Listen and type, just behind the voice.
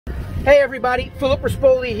Hey everybody, Philip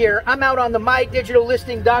Rispoli here. I'm out on the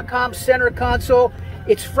mydigitallisting.com center console.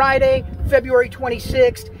 It's Friday, February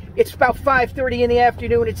 26th. It's about 5:30 in the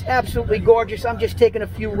afternoon. It's absolutely gorgeous. I'm just taking a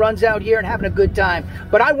few runs out here and having a good time.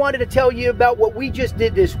 But I wanted to tell you about what we just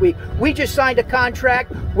did this week. We just signed a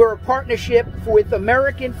contract. We're a partnership with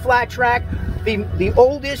American Flat Track, the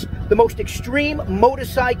oldest, the most extreme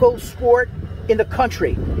motorcycle sport in the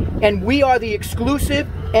country. And we are the exclusive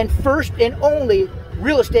and first and only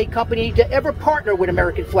real estate company to ever partner with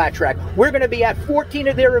American Flat Track. We're going to be at 14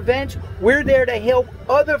 of their events. We're there to help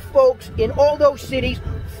other folks in all those cities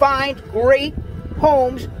find great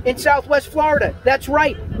homes in Southwest Florida. That's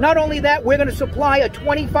right. Not only that, we're going to supply a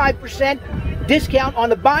 25% discount on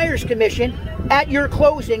the buyer's commission at your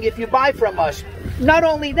closing if you buy from us. Not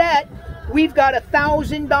only that, we've got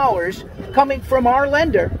 $1,000 coming from our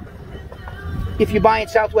lender if you buy in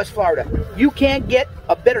Southwest Florida. You can't get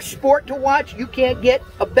a better sport to watch. You can't get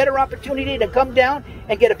a better opportunity to come down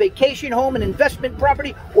and get a vacation home, an investment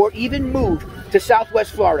property, or even move to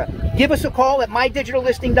Southwest Florida. Give us a call at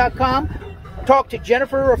mydigitallisting.com. Talk to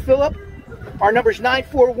Jennifer or Philip. Our number is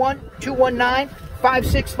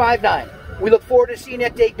 941-219-5659. We look forward to seeing you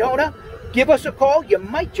at Daytona. Give us a call. You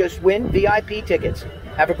might just win VIP tickets.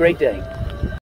 Have a great day.